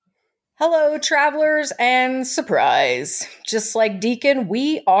Hello, travelers, and surprise. Just like Deacon,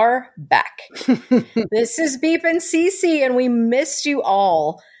 we are back. This is Beep and Cece, and we missed you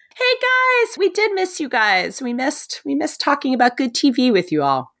all. Hey guys, we did miss you guys. We missed talking about good TV with you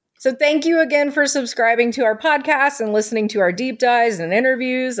all. So thank you again for subscribing to our podcast and listening to our deep dives and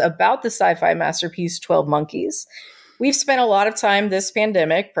interviews about the sci-fi masterpiece 12 Monkeys. We've spent a lot of time this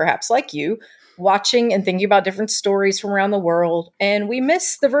pandemic, perhaps like you, watching and thinking about different stories from around the world, and we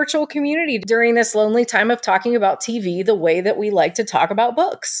miss the virtual community during this lonely time of talking about TV the way that we like to talk about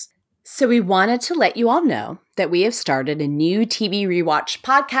books. So we wanted to let you all know that we have started a new TV rewatch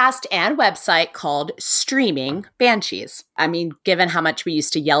podcast and website called Streaming Banshees. I mean, given how much we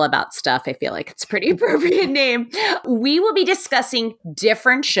used to yell about stuff, I feel like it's a pretty appropriate name. We will be discussing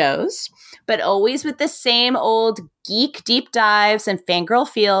different shows, but always with the same old geek deep dives and fangirl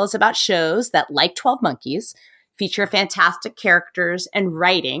feels about shows that, like 12 Monkeys, feature fantastic characters and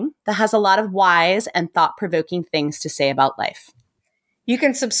writing that has a lot of wise and thought-provoking things to say about life. You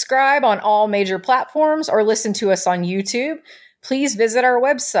can subscribe on all major platforms or listen to us on YouTube. Please visit our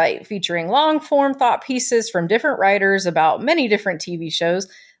website featuring long-form thought pieces from different writers about many different TV shows.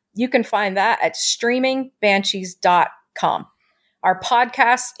 You can find that at streamingbanshees.com. Our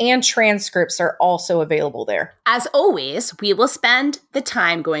podcasts and transcripts are also available there. As always, we will spend the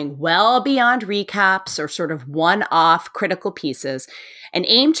time going well beyond recaps or sort of one-off critical pieces and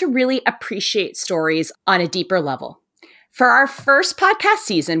aim to really appreciate stories on a deeper level. For our first podcast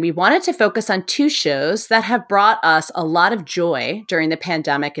season, we wanted to focus on two shows that have brought us a lot of joy during the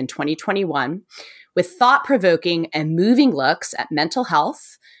pandemic in 2021, with thought-provoking and moving looks at mental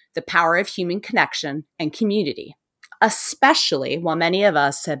health, the power of human connection, and community, especially while many of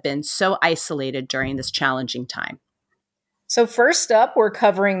us have been so isolated during this challenging time. So first up, we're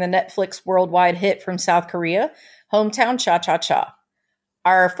covering the Netflix worldwide hit from South Korea, Hometown Cha-Cha-Cha.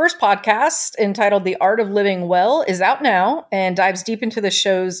 Our first podcast, entitled The Art of Living Well, is out now and dives deep into the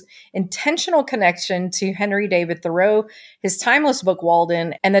show's intentional connection to Henry David Thoreau, his timeless book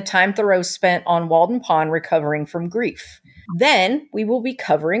Walden, and the time Thoreau spent on Walden Pond recovering from grief. Then we will be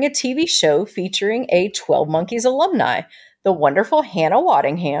covering a TV show featuring a 12 Monkeys alumni, the wonderful Hannah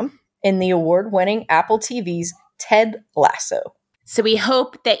Waddingham, in the award-winning Apple TV's Ted Lasso. So we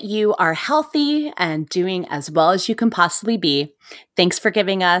hope that you are healthy and doing as well as you can possibly be. Thanks for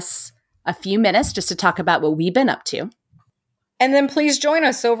giving us a few minutes just to talk about what we've been up to. And then please join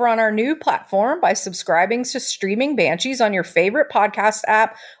us over on our new platform by subscribing to Streaming Banshees on your favorite podcast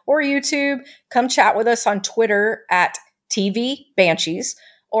app or YouTube. Come chat with us on Twitter at TV Banshees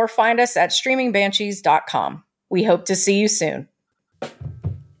or find us at streamingbanshees.com. We hope to see you soon.